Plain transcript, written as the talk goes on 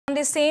On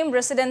the same,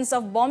 residents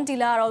of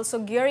Bomdila are also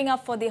gearing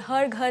up for the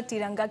Har Ghar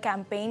Tiranga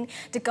campaign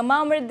to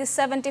commemorate the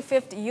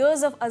 75th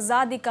years of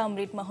Azadi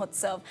Amrit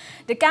Mahotsav.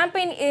 The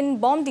campaign in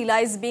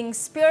Bomdila is being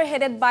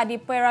spearheaded by the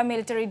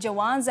paramilitary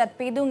jawans at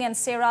Pedung and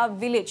Sera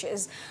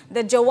villages.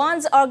 The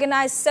jawans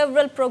organized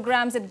several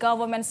programs at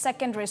Govt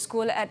Secondary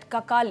School at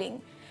Kakaling,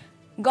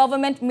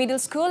 Government Middle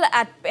School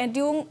at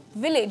Pedung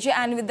village,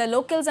 and with the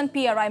locals and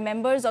PRI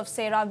members of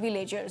Sera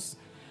villagers.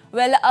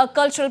 Well, a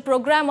cultural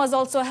program was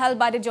also held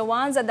by the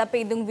jawans at the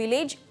Pedung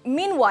village.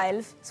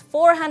 Meanwhile,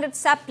 400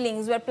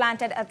 saplings were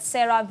planted at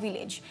Sera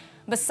village.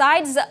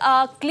 Besides,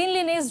 a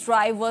cleanliness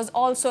drive was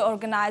also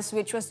organized,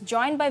 which was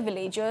joined by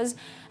villagers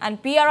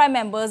and PRI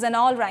members and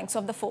all ranks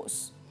of the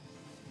force.